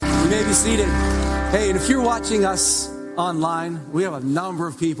may be seated. Hey, and if you're watching us online, we have a number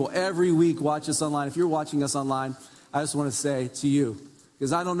of people every week watch us online. If you're watching us online, I just want to say to you,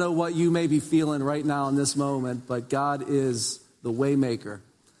 because I don't know what you may be feeling right now in this moment, but God is the way maker.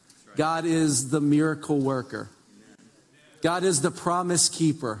 God is the miracle worker. God is the promise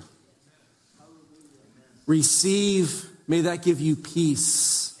keeper. Receive, may that give you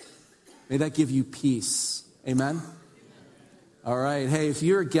peace. May that give you peace. Amen? All right. Hey, if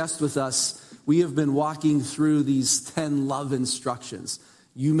you're a guest with us, we have been walking through these 10 love instructions.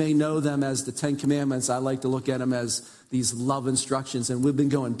 You may know them as the 10 Commandments. I like to look at them as these love instructions. And we've been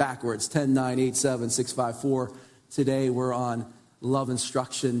going backwards, 10, 9, 8, 7, 6, 5, 4. Today we're on love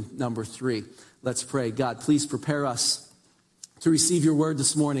instruction number 3. Let's pray. God, please prepare us to receive your word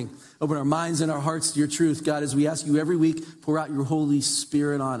this morning. Open our minds and our hearts to your truth. God, as we ask you every week, pour out your Holy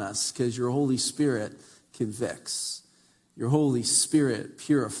Spirit on us, because your Holy Spirit convicts. Your Holy Spirit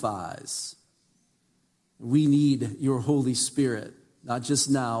purifies. We need your Holy Spirit, not just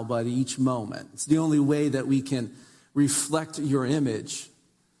now, but each moment. It's the only way that we can reflect your image.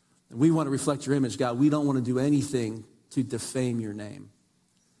 And we want to reflect your image, God. We don't want to do anything to defame your name.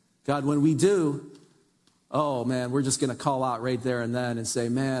 God, when we do, oh man, we're just going to call out right there and then and say,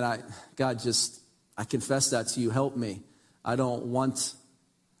 man, I confess that to you. Help me. I don't want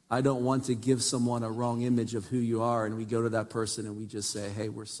to give someone a wrong image of who you are. And we go to that person and we just say, hey,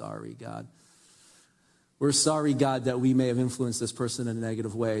 we're sorry, God. We're sorry, God, that we may have influenced this person in a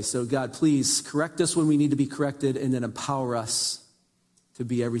negative way. So, God, please correct us when we need to be corrected, and then empower us to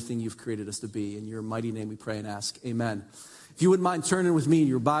be everything you've created us to be. In your mighty name we pray and ask, amen. If you wouldn't mind turning with me in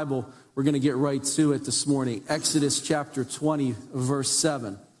your Bible, we're going to get right to it this morning. Exodus chapter 20, verse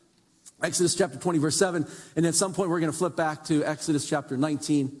 7. Exodus chapter 20, verse 7. And at some point we're going to flip back to Exodus chapter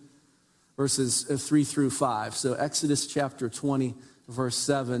 19, verses 3 through 5. So Exodus chapter 20, verse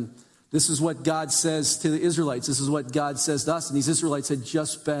 7. This is what God says to the Israelites. This is what God says to us. And these Israelites had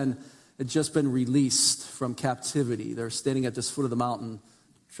just been released from captivity. They're standing at this foot of the mountain,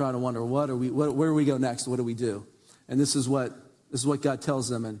 trying to wonder, where do we go next? What do we do? And this is what God tells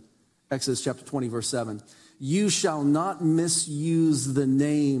them in Exodus chapter 20, verse 7. You shall not misuse the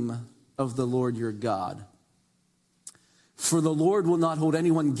name of the Lord your God. For the Lord will not hold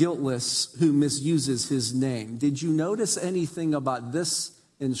anyone guiltless who misuses his name. Did you notice anything about this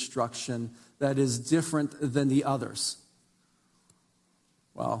instruction that is different than the others?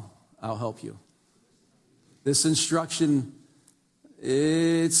 Well, I'll help you. This instruction,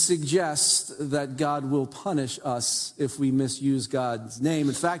 it suggests that God will punish us if we misuse God's name.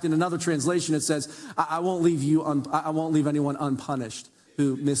 In fact, in another translation, it says, I won't leave anyone unpunished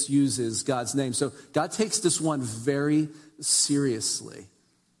who misuses God's name. So God takes this one very seriously.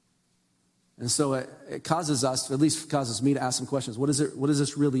 And so it causes us, at least causes me, to ask some questions. What does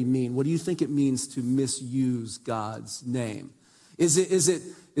this really mean? What do you think it means to misuse God's name? Is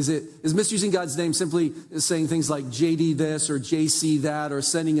misusing God's name simply saying things like JD this or JC that, or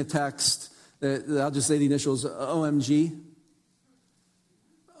sending a text that I'll just say the initials OMG?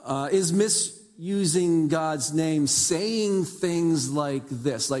 Is misusing God's name saying things like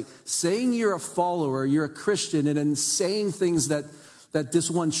this, like saying you're a follower, you're a Christian, and then saying things that this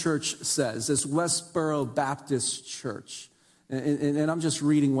one church says, this Westboro Baptist Church. And I'm just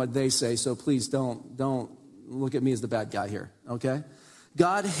reading what they say, so please don't look at me as the bad guy here, okay?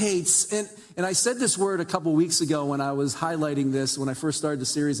 God hates, and I said this word a couple weeks ago when I was highlighting this, when I first started the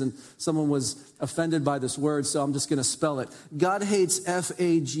series, and someone was offended by this word, so I'm just going to spell it. God hates,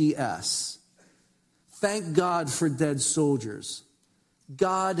 F-A-G-S. Thank God for dead soldiers.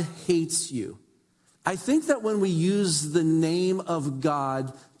 God hates you. I think that when we use the name of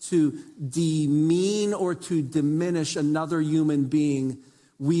God to demean or to diminish another human being,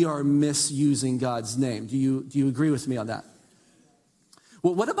 we are misusing God's name. Do you agree with me on that?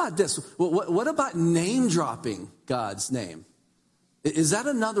 Well, what about this? What about name dropping God's name? Is that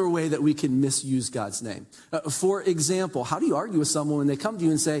another way that we can misuse God's name? For example, how do you argue with someone when they come to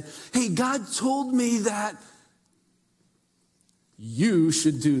you and say, hey, God told me that you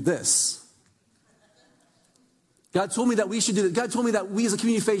should do this. God told me that we should do that. God told me that we as a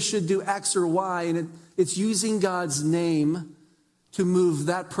community of faith should do X or Y, and it's using God's name to move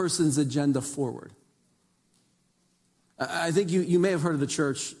that person's agenda forward. I think you may have heard of the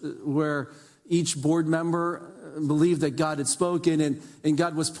church where each board member believed that God had spoken and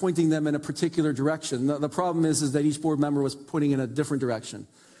God was pointing them in a particular direction. The problem is that each board member was pointing in a different direction.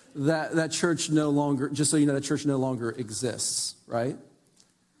 That church no longer, just so you know, that church no longer exists, right?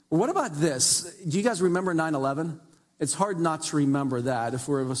 Well, what about this? Do you guys remember 9/11? It's hard not to remember that if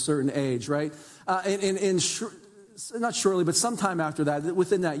we're of a certain age, right? not shortly, but sometime after that,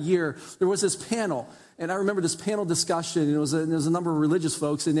 within that year, there was this panel. And I remember this panel discussion, and there was a number of religious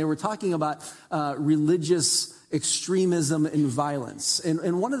folks, and they were talking about religious extremism and violence.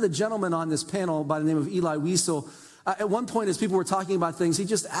 And one of the gentlemen on this panel, by the name of Eli Wiesel, at one point, as people were talking about things, he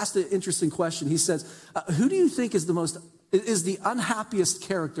just asked an interesting question. He says, who do you think is the unhappiest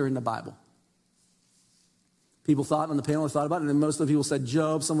character in the Bible? People thought on the panel, thought about it, and then most of the people said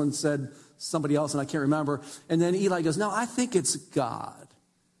Job. Someone said somebody else, and I can't remember. And then Eli goes, no, I think it's God.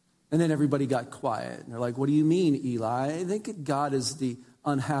 And then everybody got quiet. And they're like, what do you mean, Eli? I think God is the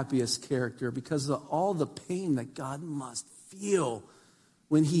unhappiest character because of all the pain that God must feel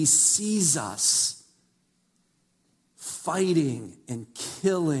when he sees us fighting and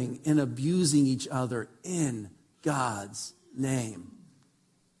killing and abusing each other in God's name.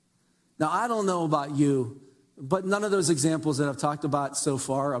 Now, I don't know about you, but none of those examples that I've talked about so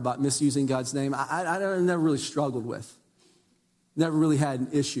far about misusing God's name, I never really struggled with, never really had an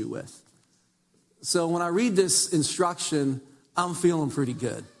issue with. So when I read this instruction, I'm feeling pretty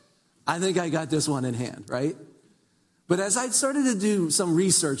good. I think I got this one in hand, right? But as I started to do some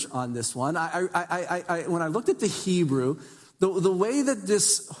research on this one, when I looked at the Hebrew, the way that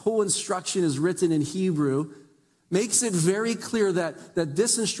this whole instruction is written in Hebrew makes it very clear that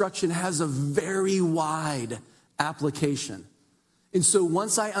this instruction has a very wide application. And so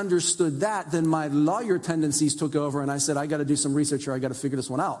once I understood that, then my lawyer tendencies took over, and I said, I got to do some research here. I got to figure this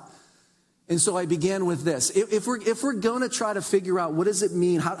one out. And so I began with this. If we're going to try to figure out what does it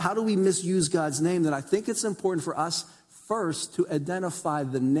mean, how do we misuse God's name, then I think it's important for us first to identify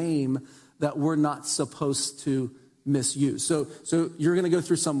the name that we're not supposed to misuse. So you're going to go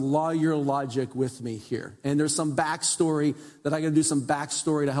through some lawyer logic with me here. And there's some backstory that I got to do some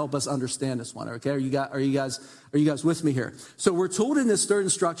backstory to help us understand this one. Okay, are you guys with me here? So we're told in this third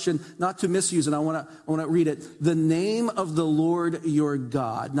instruction not to misuse, and I want to read it. The name of the Lord your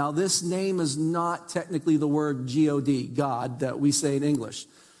God. Now this name is not technically the word G-O-D, God, that we say in English.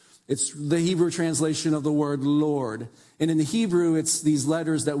 It's the Hebrew translation of the word Lord. And in the Hebrew, it's these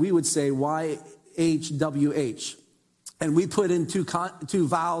letters that we would say Y-H-W-H. And we put in two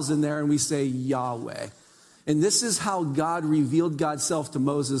vowels in there and we say Yahweh. And this is how God revealed God's self to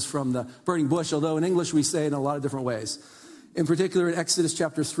Moses from the burning bush, although in English we say it in a lot of different ways. In particular, in Exodus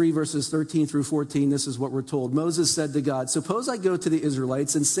chapter 3, verses 13 through 14, this is what we're told. Moses said to God, suppose I go to the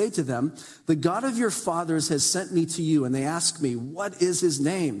Israelites and say to them, the God of your fathers has sent me to you, and they ask me, what is his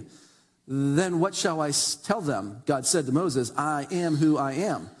name? Then what shall I tell them? God said to Moses, I am who I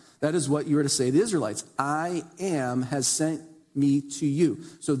am. That is what you are to say to the Israelites. I am has sent me to you.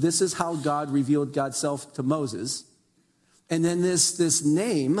 So this is how God revealed God's self to Moses. And then this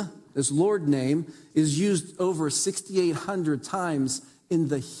name, this Lord name, is used over 6,800 times in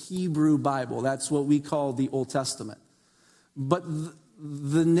the Hebrew Bible. That's what we call the Old Testament. But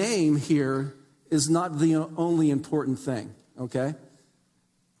the name here is not the only important thing, okay?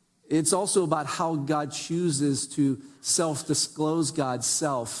 It's also about how God chooses to self-disclose God's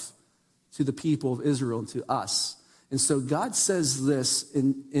self to the people of Israel and to us. And so God says this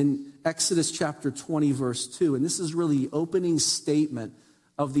in Exodus chapter 20, verse 2, and this is really the opening statement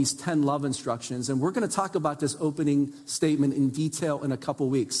of these 10 love instructions. And we're going to talk about this opening statement in detail in a couple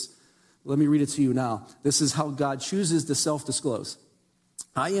weeks. Let me read it to you now. This is how God chooses to self-disclose.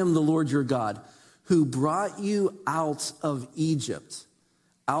 I am the Lord your God, who brought you out of Egypt,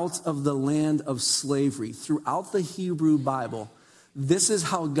 out of the land of slavery. Throughout the Hebrew Bible, this is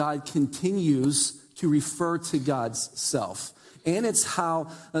how God continues to refer to God's self. And it's how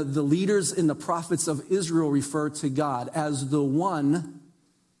the leaders and the prophets of Israel refer to God as the one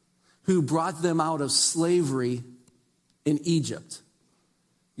who brought them out of slavery in Egypt.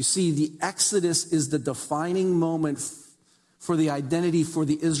 You see, the Exodus is the defining moment for the identity for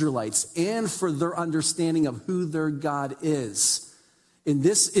the Israelites and for their understanding of who their God is. And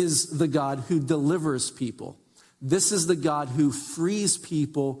this is the God who delivers people. This is the God who frees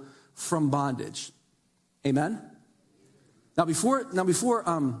people from bondage. Amen? Now, before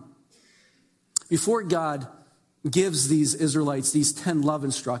God gives these Israelites these 10 love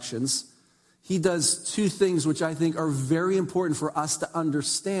instructions, he does two things which I think are very important for us to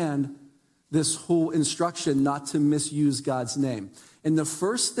understand this whole instruction not to misuse God's name. And the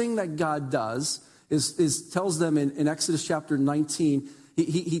first thing that God does is tells them in Exodus chapter 19,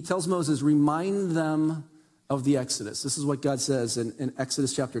 he tells Moses, remind them of the Exodus. This is what God says in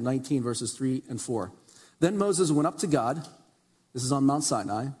Exodus chapter 19, verses 3 and 4. Then Moses went up to God. This is on Mount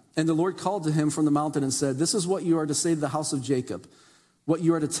Sinai. And the Lord called to him from the mountain and said, this is what you are to say to the house of Jacob, what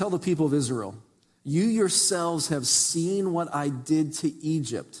you are to tell the people of Israel. You yourselves have seen what I did to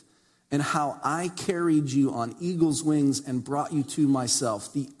Egypt and how I carried you on eagle's wings and brought you to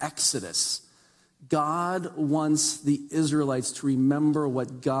myself. The Exodus. God wants the Israelites to remember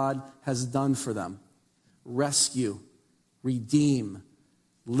what God has done for them. Rescue, redeem,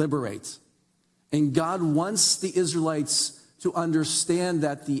 liberate. And God wants the Israelites to understand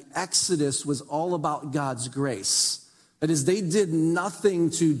that the Exodus was all about God's grace. That is, they did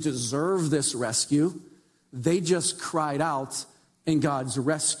nothing to deserve this rescue. They just cried out, and God's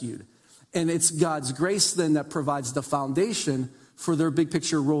rescued. And it's God's grace then that provides the foundation for their big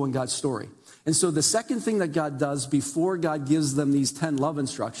picture role in God's story. And so the second thing that God does before God gives them these 10 love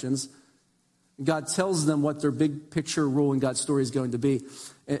instructions, God tells them what their big picture role in God's story is going to be.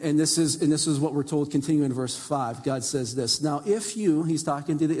 And this is what we're told continuing in verse 5. God says this, now if you, he's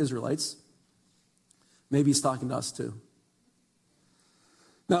talking to the Israelites, maybe he's talking to us too.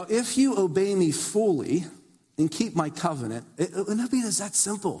 Now if you obey me fully and keep my covenant, it wouldn't be that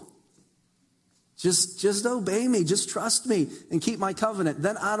simple. Just obey me, just trust me and keep my covenant.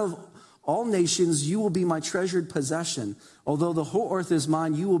 Then out of all nations, you will be my treasured possession. Although the whole earth is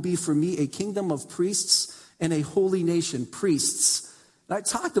mine, you will be for me a kingdom of priests and a holy nation. Priests. And I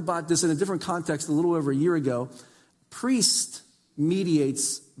talked about this in a different context a little over a year ago. Priest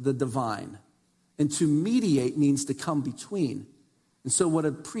mediates the divine. And to mediate means to come between. And so what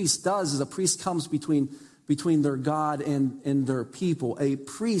a priest does is a priest comes between their God and their people. A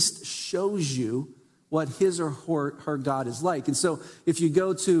priest shows you what his or her God is like. And so if you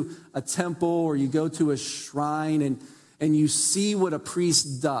go to a temple or you go to a shrine and you see what a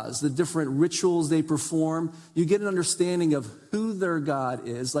priest does, the different rituals they perform, you get an understanding of who their God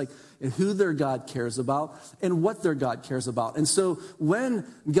is, like who their God cares about and what their God cares about. And so when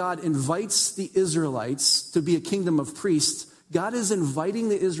God invites the Israelites to be a kingdom of priests, God is inviting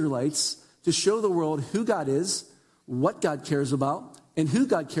the Israelites to show the world who God is, what God cares about, and who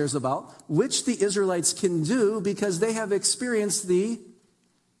God cares about, which the Israelites can do because they have experienced the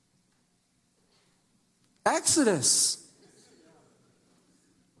Exodus.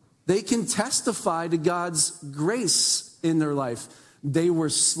 They can testify to God's grace in their life. They were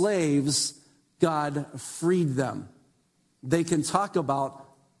slaves, God freed them. They can talk about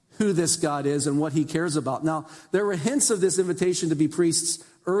who this God is and what he cares about. Now, there were hints of this invitation to be priests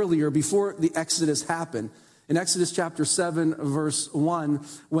earlier, before the Exodus happened. In Exodus chapter 7, verse 1,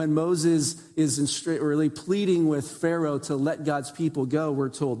 when Moses is really pleading with Pharaoh to let God's people go, we're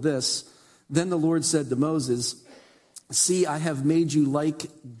told this. Then the Lord said to Moses, see, I have made you like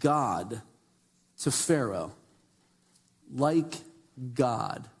God to Pharaoh. Like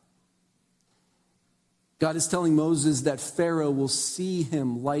God. God is telling Moses that Pharaoh will see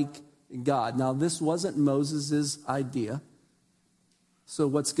him like God. Now, this wasn't Moses' idea. So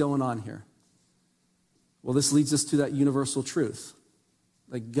what's going on here? Well, this leads us to that universal truth,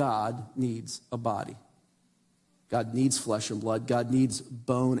 that God needs a body. God needs flesh and blood. God needs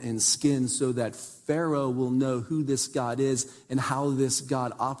bone and skin so that Pharaoh will know who this God is and how this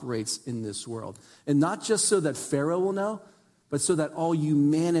God operates in this world. And not just so that Pharaoh will know, but so that all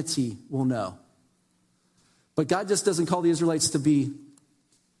humanity will know. But God just doesn't call the Israelites to be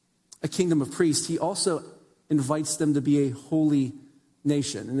a kingdom of priests. He also invites them to be a holy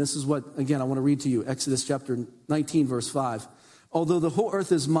nation. And this is what, again, I want to read to you. Exodus chapter 19, verse 5. Although the whole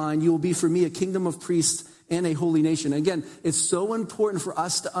earth is mine, you will be for me a kingdom of priests and a holy nation. Again, it's so important for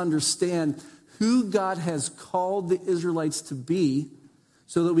us to understand who God has called the Israelites to be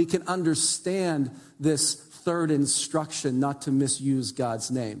so that we can understand this third instruction not to misuse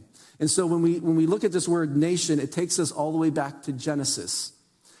God's name. And so when we look at this word nation, it takes us all the way back to Genesis,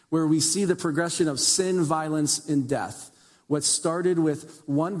 where we see the progression of sin, violence, and death. What started with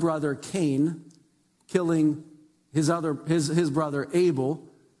one brother, Cain, killing his brother Abel.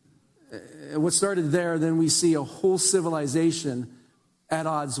 What started there, then we see a whole civilization at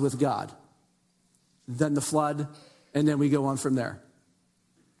odds with God. Then the flood, and then we go on from there.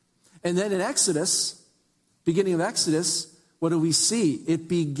 And then in Exodus, beginning of Exodus, what do we see? It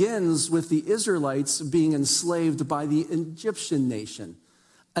begins with the Israelites being enslaved by the Egyptian nation.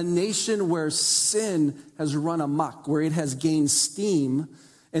 A nation where sin has run amok, where it has gained steam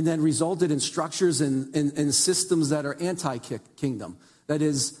and then resulted in structures and systems that are anti-kingdom. That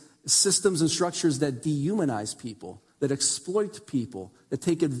is, systems and structures that dehumanize people, that exploit people, that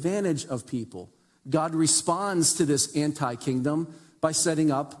take advantage of people. God responds to this anti-kingdom by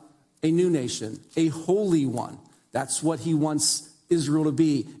setting up a new nation, a holy one. That's what he wants Israel to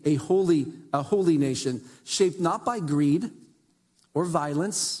be, a holy nation, shaped not by greed, or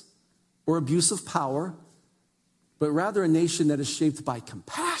violence, or abuse of power, but rather a nation that is shaped by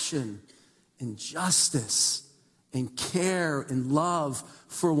compassion and justice and care and love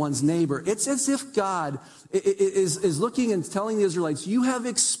for one's neighbor. It's as if God is looking and telling the Israelites, you have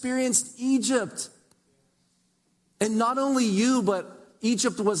experienced Egypt. And not only you, but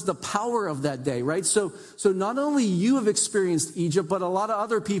Egypt was the power of that day, right? So not only you have experienced Egypt, but a lot of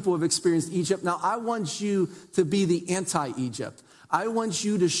other people have experienced Egypt. Now, I want you to be the anti-Egypt. I want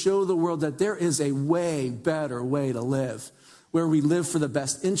you to show the world that there is a way better way to live, where we live for the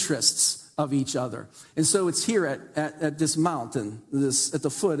best interests of each other. And so it's here at this mountain, at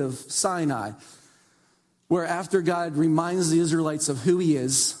the foot of Sinai, where after God reminds the Israelites of who he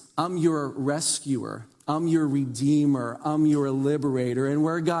is, I'm your rescuer, I'm your redeemer, I'm your liberator, and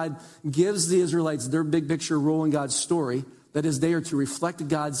where God gives the Israelites their big picture role in God's story, that is, they are to reflect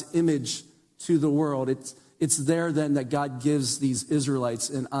God's image to the world. It's there then that God gives these Israelites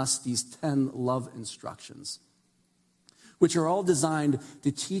and us these 10 love instructions, which are all designed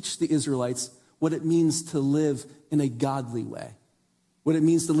to teach the Israelites what it means to live in a godly way, what it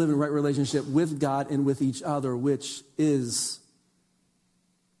means to live in right relationship with God and with each other, which is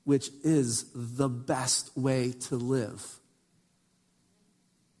the best way to live.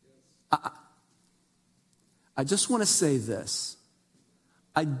 I just want to say this.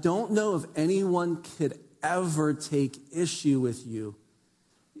 I don't know if anyone could ever take issue with you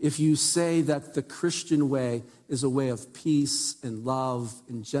if you say that the Christian way is a way of peace and love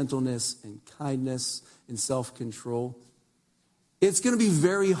and gentleness and kindness and self-control. It's going to be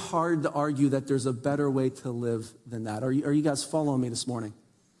very hard to argue that there's a better way to live than that. Are you guys following me this morning?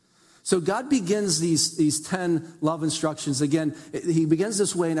 So God begins these 10 love instructions. Again, he begins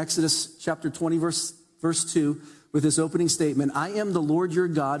this way in Exodus chapter 20, verse 2, with this opening statement, I am the Lord your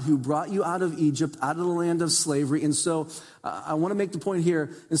God who brought you out of Egypt, out of the land of slavery. And so I want to make the point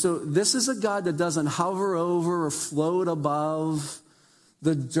here. And so this is a God that doesn't hover over or float above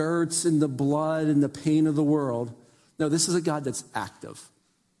the dirt and the blood and the pain of the world. No, this is a God that's active.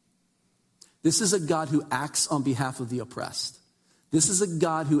 This is a God who acts on behalf of the oppressed. This is a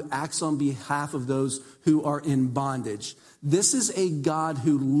God who acts on behalf of those who are in bondage. This is a God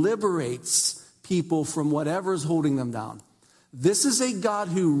who liberates people from whatever is holding them down. This is a God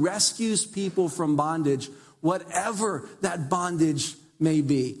who rescues people from bondage, whatever that bondage may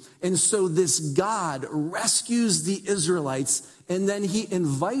be. And so this God rescues the Israelites, and then he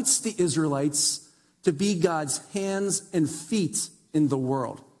invites the Israelites to be God's hands and feet in the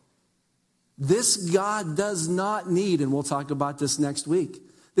world. This God does not need, and we'll talk about this next week,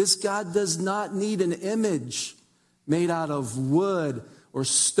 this God does not need an image made out of wood or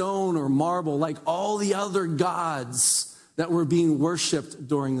stone or marble like all the other gods that were being worshiped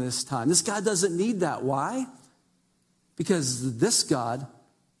during this time. This God doesn't need that. Why? Because this God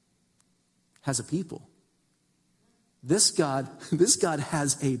has a people. This God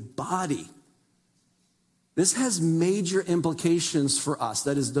has a body. This has major implications for us.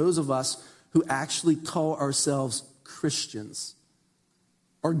 That is, those of us who actually call ourselves Christians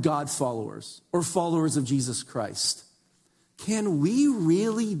or God followers or followers of Jesus Christ. Can we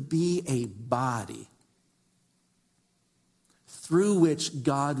really be a body through which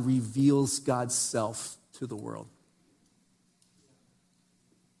God reveals God's self to the world?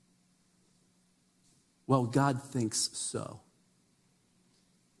 Well, God thinks so.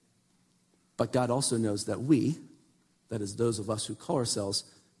 But God also knows that we, that is those of us who call ourselves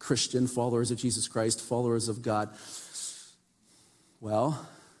Christian, followers of Jesus Christ, followers of God, well,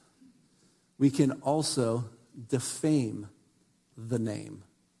 we can also defame the name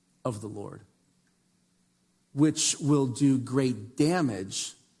of the Lord, which will do great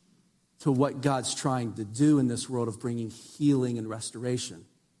damage to what God's trying to do in this world of bringing healing and restoration.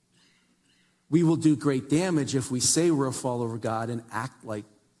 We will do great damage if we say we're a follower of God and act like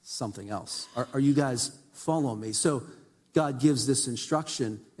something else. Are you guys following me? So God gives this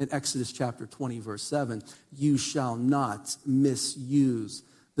instruction in Exodus chapter 20, verse 7. You shall not misuse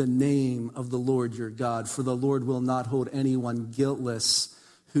the name of the Lord your God, for the Lord will not hold anyone guiltless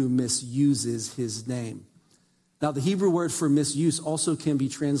who misuses his name. Now, the Hebrew word for misuse also can be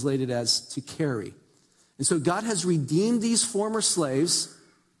translated as to carry. And so God has redeemed these former slaves,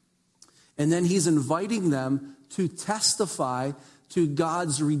 and then he's inviting them to testify to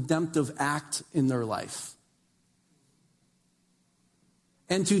God's redemptive act in their life.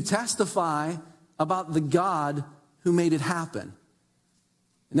 And to testify about the God who made it happen.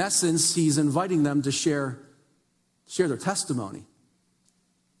 In essence, he's inviting them to share their testimony.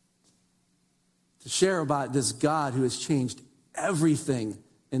 To share about this God who has changed everything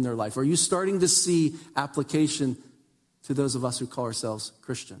in their life. Are you starting to see application to those of us who call ourselves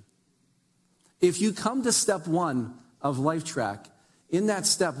Christian? If you come to step 1 of Life Track, in that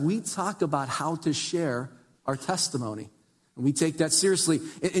step, we talk about how to share our testimony. And we take that seriously.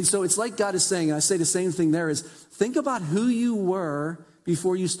 And so it's like God is saying, and I say the same thing there, is think about who you were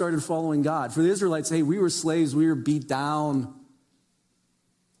before you started following God. For the Israelites, hey, we were slaves. We were beat down.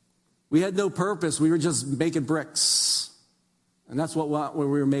 We had no purpose. We were just making bricks. And that's what we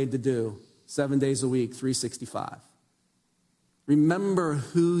were made to do. 7 days a week, 365. Remember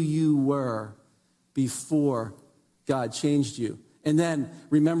who you were before God changed you. And then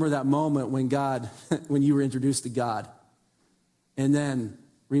remember that moment when you were introduced to God. And then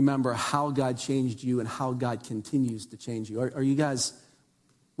remember how God changed you and how God continues to change you. Are you guys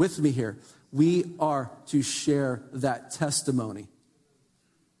with me here? We are to share that testimony.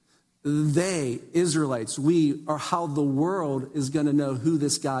 They, Israelites, we are how the world is going to know who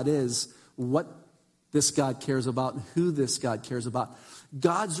this God is, what this God cares about, and who this God cares about.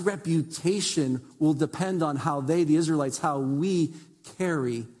 God's reputation will depend on how they, the Israelites, how we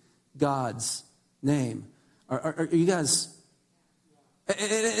carry God's name. Are you guys?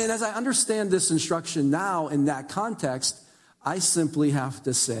 And as I understand this instruction now in that context, I simply have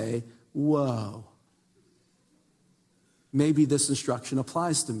to say, whoa. Maybe this instruction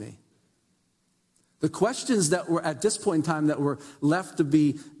applies to me. The questions that were at this point in time that were left to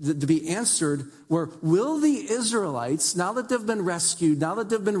be answered were, will the Israelites, now that they've been rescued, now that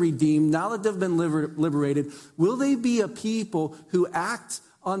they've been redeemed, now that they've been liberated, will they be a people who act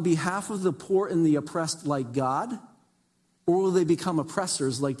on behalf of the poor and the oppressed like God? Or will they become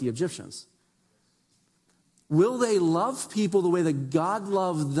oppressors like the Egyptians? Will they love people the way that God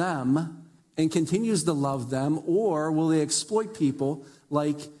loved them and continues to love them? Or will they exploit people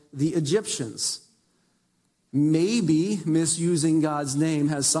like the Egyptians? Maybe misusing God's name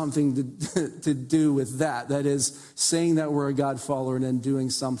has something to do with that. That is, saying that we're a God follower and then doing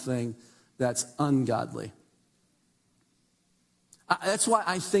something that's ungodly. That's why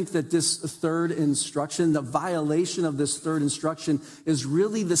I think that this third instruction, the violation of this third instruction, is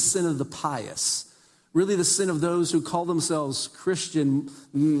really the sin of the pious. Really the sin of those who call themselves Christian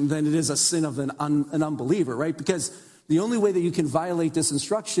than it is a sin of an unbeliever, right? Because the only way that you can violate this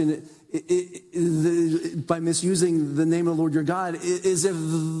instruction by misusing the name of the Lord your God is if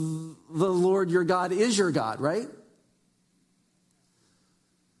the Lord your God is your God, right?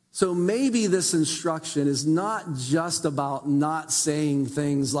 So maybe this instruction is not just about not saying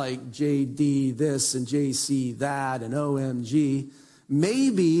things like JD this and JC that and OMG.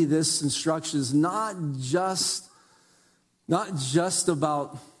 Maybe this instruction is not just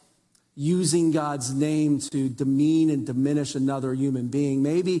about using God's name to demean and diminish another human being.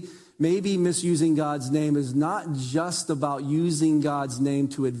 Maybe misusing God's name is not just about using God's name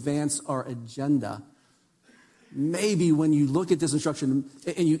to advance our agenda. Maybe when you look at this instruction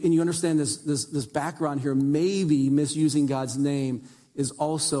and you understand this background here, maybe misusing God's name is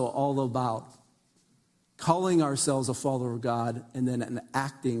also all about calling ourselves a follower of God and then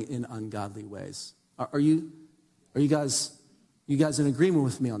acting in ungodly ways. Are you guys in agreement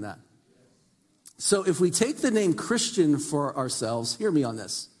with me on that? So if we take the name Christian for ourselves, hear me on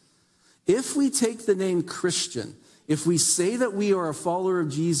this. If we take the name Christian, if we say that we are a follower of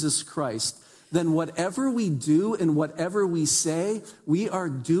Jesus Christ, then whatever we do and whatever we say, we are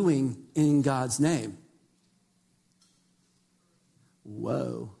doing in God's name.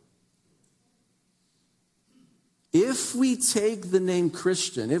 Whoa. If we take the name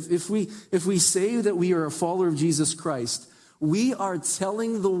Christian, if we say that we are a follower of Jesus Christ, we are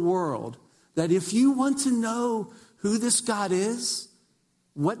telling the world that if you want to know who this God is,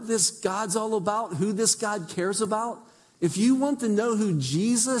 what this God's all about, who this God cares about, if you want to know who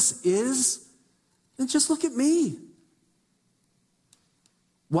Jesus is, then just look at me.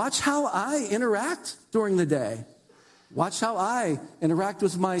 Watch how I interact during the day. Watch how I interact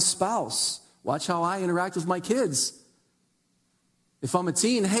with my spouse. Watch how I interact with my kids. If I'm a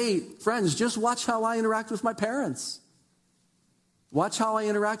teen, hey, friends, just watch how I interact with my parents. Watch how I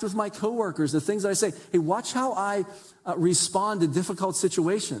interact with my coworkers, the things that I say. Hey, watch how I respond to difficult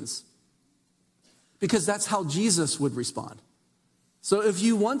situations. Because that's how Jesus would respond. So if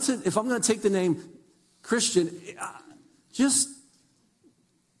I'm going to take the name Christian, just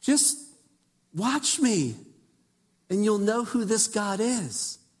watch me and you'll know who this God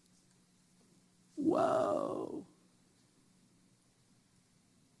is. Whoa.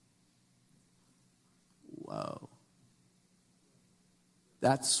 Whoa.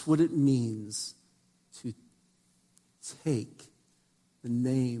 That's what it means to take the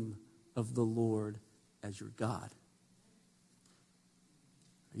name of the Lord as your God.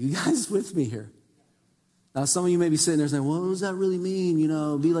 Are you guys with me here? Now, some of you may be sitting there saying, well, what does that really mean? You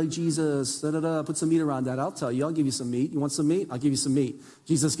know, be like Jesus, put some meat around that. I'll tell you, I'll give you some meat. You want some meat? I'll give you some meat.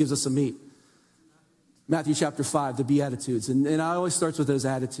 Jesus gives us some meat. Matthew chapter 5, the Beatitudes. And I always starts with those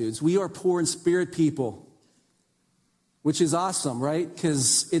attitudes. We are poor in spirit people, which is awesome, right?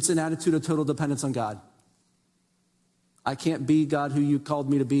 Because it's an attitude of total dependence on God. I can't be God who you called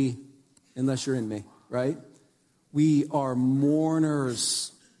me to be unless you're in me, right? We are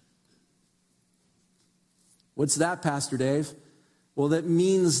mourners. What's that, Pastor Dave? Well, that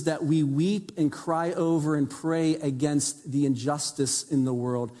means that we weep and cry over and pray against the injustice in the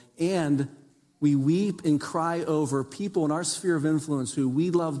world. And we weep and cry over people in our sphere of influence who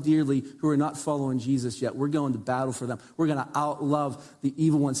we love dearly who are not following Jesus yet. We're going to battle for them. We're going to outlove the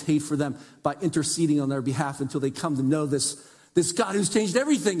evil one's hate for them by interceding on their behalf until they come to know this God who's changed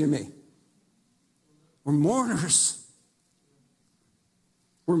everything in me. We're mourners.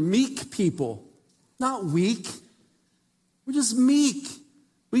 We're meek people, not weak. We're just meek.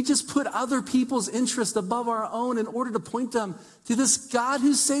 We just put other people's interest above our own in order to point them to this God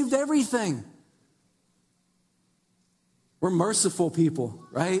who saved everything. We're merciful people,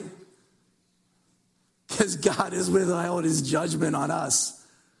 right? Because God is withheld his judgment on us.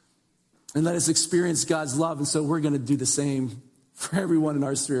 And let us experience God's love. And so we're going to do the same for everyone in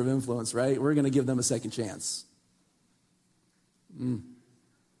our sphere of influence, right? We're going to give them a second chance.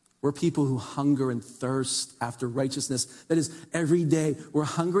 We're people who hunger and thirst after righteousness. That is, every day we're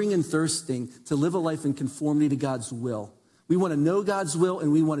hungering and thirsting to live a life in conformity to God's will. We want to know God's will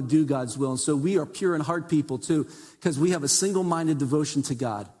and we want to do God's will. And so we are pure in heart people too, because we have a single-minded devotion to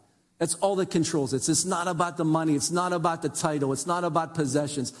God. That's all that controls it. It's not about the money. It's not about the title. It's not about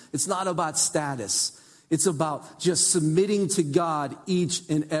possessions. It's not about status. It's about just submitting to God each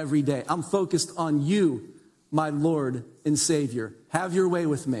and every day. I'm focused on you, my Lord and Savior. Have your way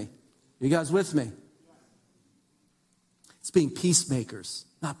with me. You guys with me? It's being peacemakers,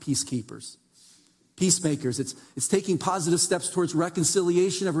 not peacekeepers. Peacemakers, it's taking positive steps towards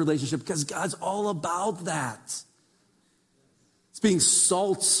reconciliation of relationship because God's all about that. It's being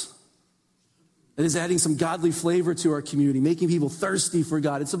salt. That is adding some godly flavor to our community, making people thirsty for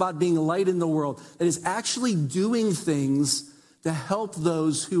God. It's about being a light in the world. That is actually doing things to help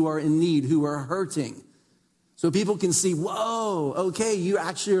those who are in need, who are hurting. So people can see, whoa, okay, you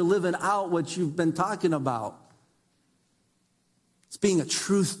actually are living out what you've been talking about. It's being a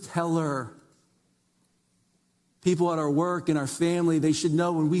truth teller. People at our work and our family, they should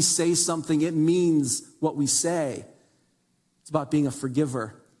know when we say something, it means what we say. It's about being a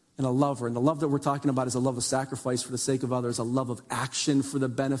forgiver and a lover. And the love that we're talking about is a love of sacrifice for the sake of others, a love of action for the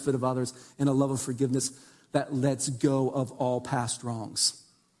benefit of others, and a love of forgiveness that lets go of all past wrongs.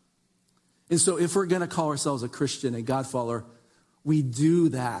 And so if we're going to call ourselves a Christian and God follower, we do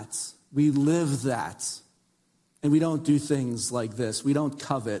that. We live that. And we don't do things like this. We don't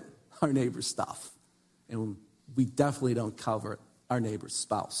covet our neighbor's stuff. And we definitely don't covet our neighbor's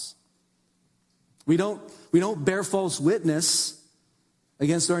spouse. We don't bear false witness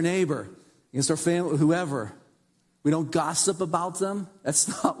against our neighbor, against our family, whoever. We don't gossip about them. That's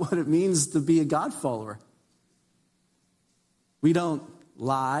not what it means to be a God follower. We don't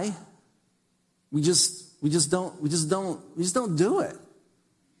lie. We just don't do it.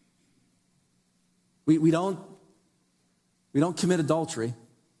 We don't commit adultery.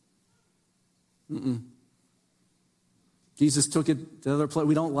 Jesus took it to the other place.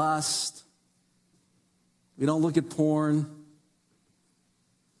 We don't lust. We don't look at porn.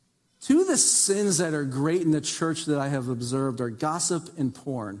 Two of the sins that are great in the church that I have observed are gossip and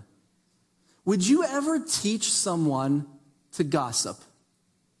porn. Would you ever teach someone to gossip?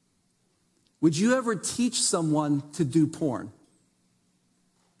 Would you ever teach someone to do porn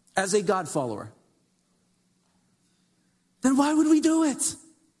as a God follower? Then why would we do it?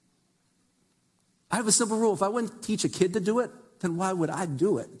 I have a simple rule. If I wouldn't teach a kid to do it, then why would I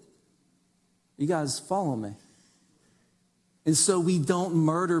do it? You guys follow me? And so we don't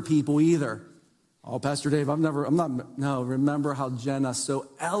murder people either. Oh, Pastor Dave, remember how Jenna so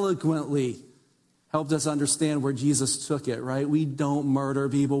eloquently helped us understand where Jesus took it, right? We don't murder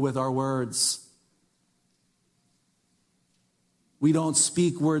people with our words. We don't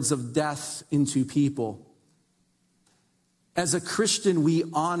speak words of death into people. As a Christian, we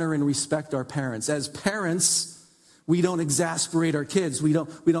honor and respect our parents. As parents, we don't exasperate our kids. We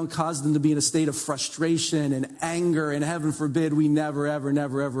don't cause them to be in a state of frustration and anger, and heaven forbid we never,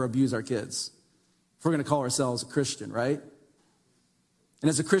 ever abuse our kids. If we're going to call ourselves a Christian, right? And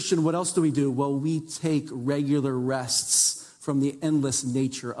as a Christian, what else do we do? Well, we take regular rests from the endless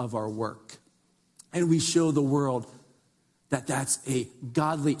nature of our work. And we show the world that that's a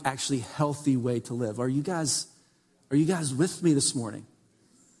godly, actually healthy way to live. Are you guys with me this morning?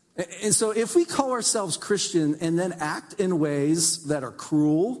 And so if we call ourselves Christian and then act in ways that are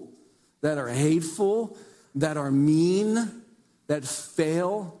cruel, that are hateful, that are mean, that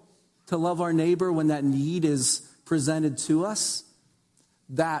fail to love our neighbor when that need is presented to us,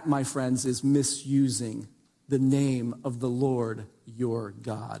 that, my friends, is misusing the name of the Lord your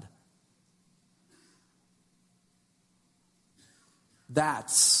God.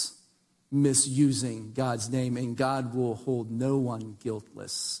 That's misusing God's name, and God will hold no one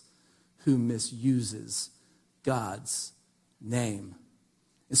guiltless who misuses God's name.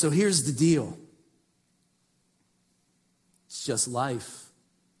 And so here's the deal. It's just life.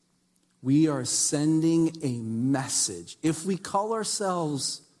 We are sending a message. If we call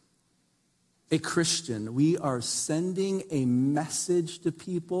ourselves a Christian, we are sending a message to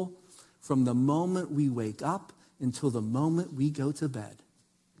people from the moment we wake up until the moment we go to bed.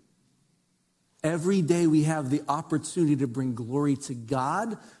 Every day we have the opportunity to bring glory to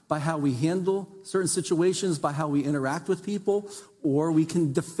God by how we handle certain situations, by how we interact with people, or we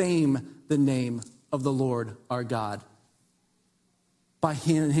can defame the name of the Lord our God by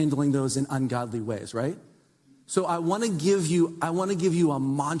handling those in ungodly ways, right? So I want to give you a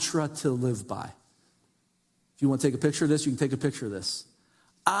mantra to live by. If you want to take a picture of this, you can take a picture of this.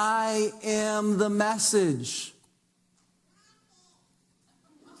 I am the message.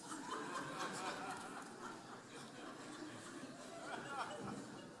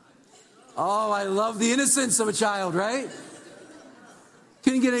 Oh, I love the innocence of a child, right?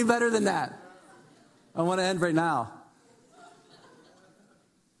 Couldn't get any better than that. I want to end right now.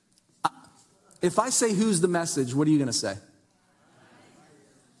 If I say, who's the message, what are you going to say?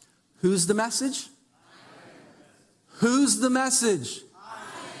 Who's the message? Who's the message?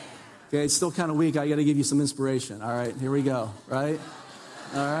 Okay, it's still kind of weak. I got to give you some inspiration. All right, here we go, right?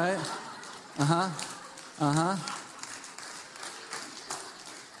 All right.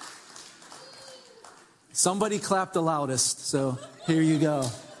 Somebody clapped the loudest, so here you go.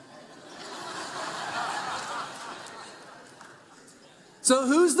 So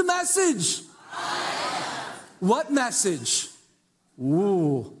who's the message? What message?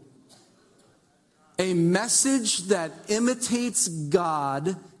 Ooh. A message that imitates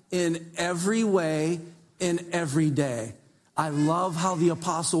God in every way, in every day. I love how the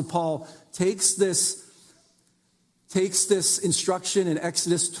Apostle Paul takes this instruction in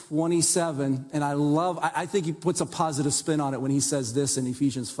Exodus 27, and I think he puts a positive spin on it when he says this in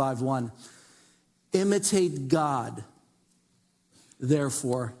Ephesians 5:1. Imitate God,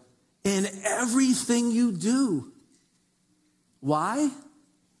 therefore, in everything you do. Why?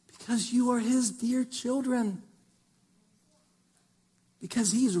 Because you are his dear children.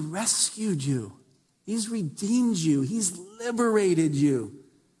 Because he's rescued you. He's redeemed you. He's liberated you.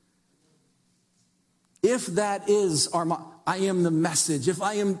 If that is I am the message, if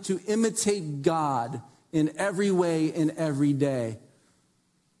I am to imitate God in every way, in every day,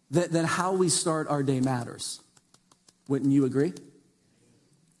 then how we start our day matters. Wouldn't you agree?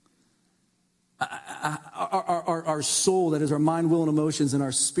 Our soul, that is our mind, will, and emotions, and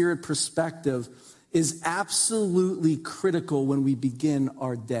our spirit perspective is absolutely critical when we begin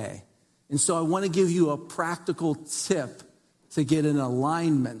our day. And so I want to give you a practical tip to get in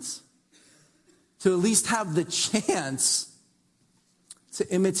alignment, to at least have the chance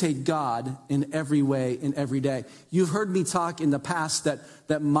to imitate God in every way, in every day. You've heard me talk in the past that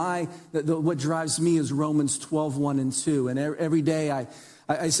what drives me is Romans 12:1 and 2. And every day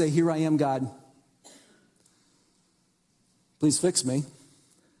I say, here I am, God. Please fix me.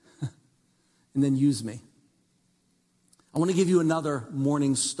 And then use me. I want to give you another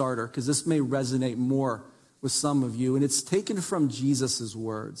morning starter because this may resonate more with some of you. And it's taken from Jesus'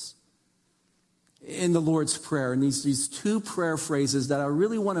 words in the Lord's Prayer. And these two prayer phrases that I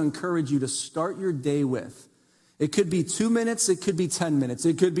really want to encourage you to start your day with. It could be 2 minutes. It could be 10 minutes.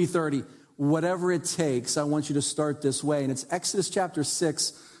 It could be 30. Whatever it takes, I want you to start this way. And it's Exodus chapter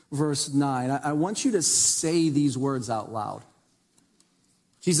 6, verse 9. I want you to say these words out loud.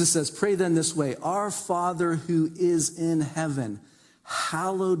 Jesus says, pray then this way, our Father who is in heaven,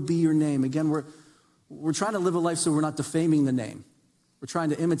 hallowed be your name. Again, we're trying to live a life so we're not defaming the name. We're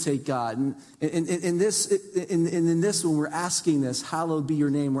trying to imitate God. And in this, when we're asking this, hallowed be your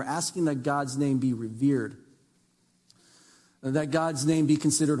name, we're asking that God's name be revered, that God's name be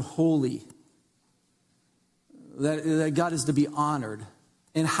considered holy, that God is to be honored.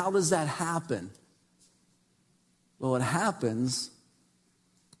 And how does that happen? Well, it happens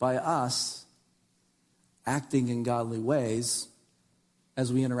by us acting in godly ways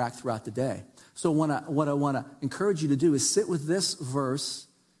as we interact throughout the day. So what I want to encourage you to do is sit with this verse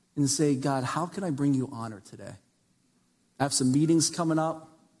and say, God, how can I bring you honor today? I have some meetings coming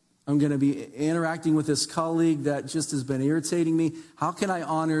up. I'm going to be interacting with this colleague that just has been irritating me. How can I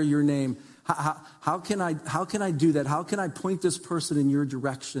honor your name? How can I do that? How can I point this person in your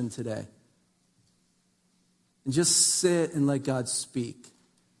direction today? And just sit and let God speak.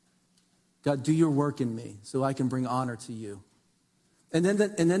 God, do your work in me so I can bring honor to you. And then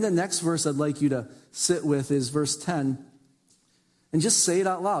the next verse I'd like you to sit with is verse 10. And just say it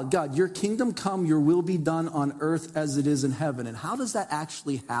out loud. God, your kingdom come, your will be done on earth as it is in heaven. And how does that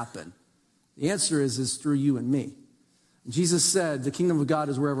actually happen? The answer is through you and me. Jesus said, the kingdom of God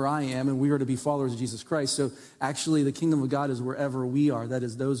is wherever I am, and we are to be followers of Jesus Christ. So actually, the kingdom of God is wherever we are. That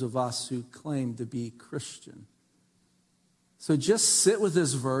is those of us who claim to be Christian. So just sit with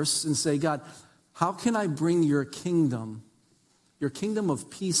this verse and say, God, how can I bring your kingdom of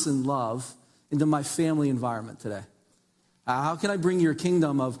peace and love into my family environment today? How can I bring your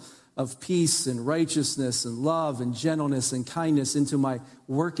kingdom of peace and righteousness and love and gentleness and kindness into my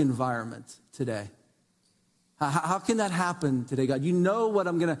work environment today? How can that happen today, God? You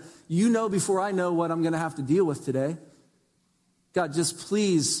know before I know what I'm going to have to deal with today. God, just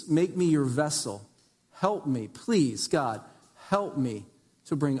please make me your vessel. Help me, please, God, help me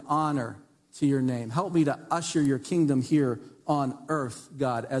to bring honor to your name. Help me to usher your kingdom here on earth,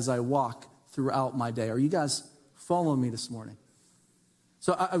 God, as I walk throughout my day. Are you guys following me this morning?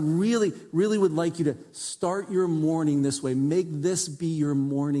 So I really, really would like you to start your morning this way. Make this be your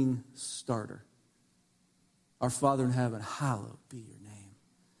morning starter. Our Father in heaven, hallowed be your name.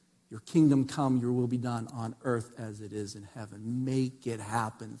 Your kingdom come, your will be done on earth as it is in heaven. Make it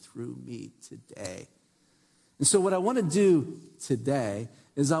happen through me today. And so what I want to do today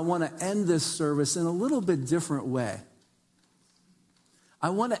is I want to end this service in a little bit different way. I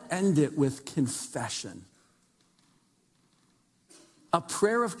want to end it with confession. A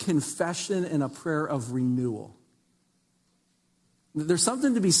prayer of confession and a prayer of renewal. There's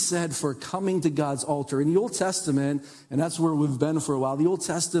something to be said for coming to God's altar. In the Old Testament, and that's where we've been for a while, the Old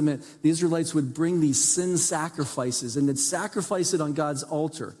Testament, the Israelites would bring these sin sacrifices and they'd sacrifice it on God's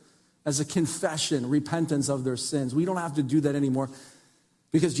altar as a confession, repentance of their sins. We don't have to do that anymore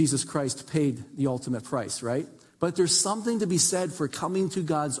because Jesus Christ paid the ultimate price, right? But there's something to be said for coming to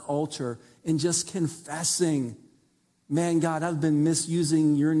God's altar and just confessing, man, God, I've been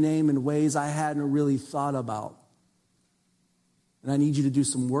misusing your name in ways I hadn't really thought about. And I need you to do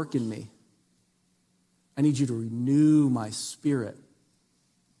some work in me. I need you to renew my spirit.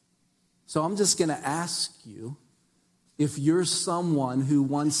 So I'm just going to ask you if you're someone who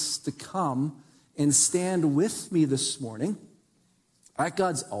wants to come and stand with me this morning at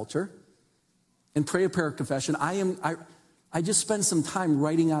God's altar and pray a prayer of confession. I just spent some time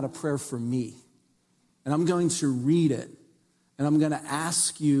writing out a prayer for me. And I'm going to read it. And I'm going to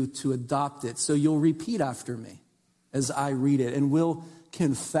ask you to adopt it. So you'll repeat after me as I read it. And we'll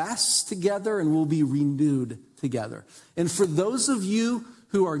confess together and we'll be renewed together. And for those of you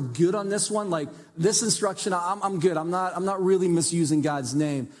who are good on this one, like this instruction, I'm good. I'm not really misusing God's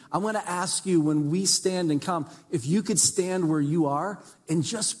name. I'm going to ask you when we stand and come, if you could stand where you are and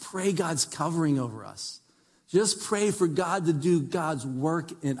just pray God's covering over us. Just pray for God to do God's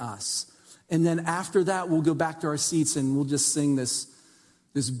work in us. And then after that, we'll go back to our seats and we'll just sing this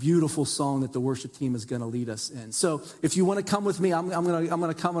beautiful song that the worship team is going to lead us in. So if you want to come with me, I'm going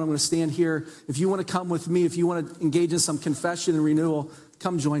to come and I'm going to stand here. If you want to come with me, if you want to engage in some confession and renewal,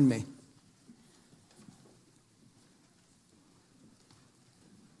 come join me.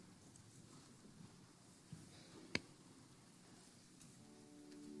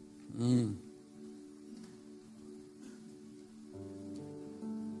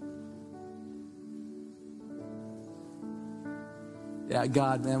 Yeah,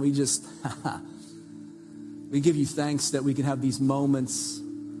 God, man, we just, we give you thanks that we can have these moments.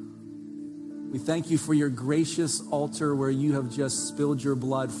 We thank you for your gracious altar where you have just spilled your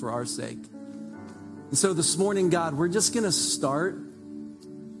blood for our sake. And so this morning, God, we're just going to start.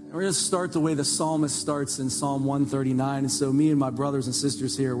 We're going to start the way the psalmist starts in Psalm 139. And so me and my brothers and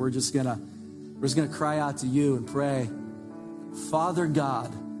sisters here, we're just going to cry out to you and pray. Father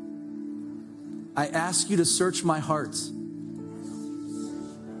God, I ask you to search my heart.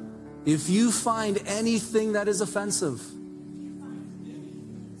 If you find anything that is offensive,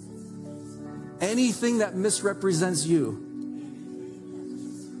 anything that misrepresents you,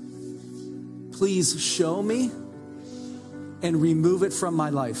 please show me and remove it from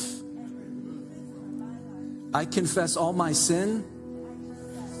my life. I confess all my sin,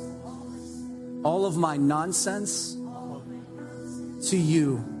 all of my nonsense to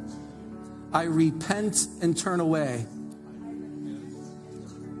you. I repent and turn away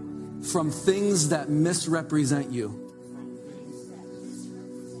from things that misrepresent you.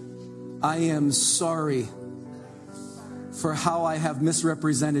 I am sorry for how I have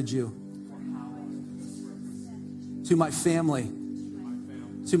misrepresented you to my family,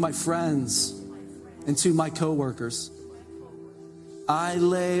 to my friends, and to my coworkers. I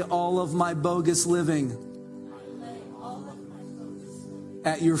lay all of my bogus living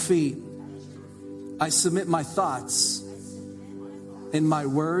at your feet. I submit my thoughts and my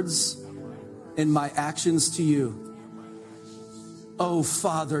words and my actions to you. Oh,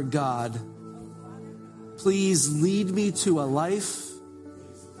 Father God, please lead me to a life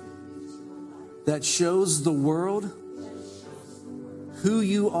that shows the world who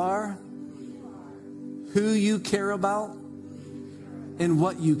you are, who you care about, and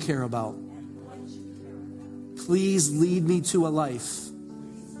what you care about. Please lead me to a life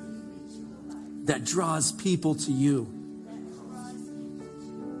that draws people to you.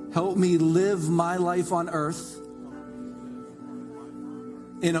 Help me live my life on earth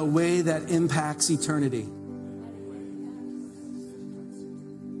in a way that impacts eternity.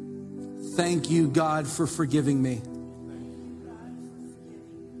 Thank you, God, for forgiving me.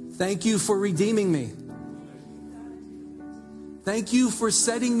 Thank you for redeeming me. Thank you for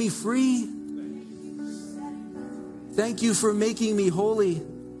setting me free. Thank you for making me holy.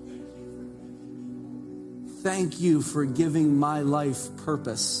 Thank you for giving my life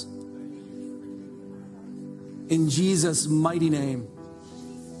purpose. In Jesus' mighty name,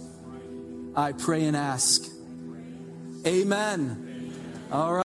 I pray and ask. Amen. All right.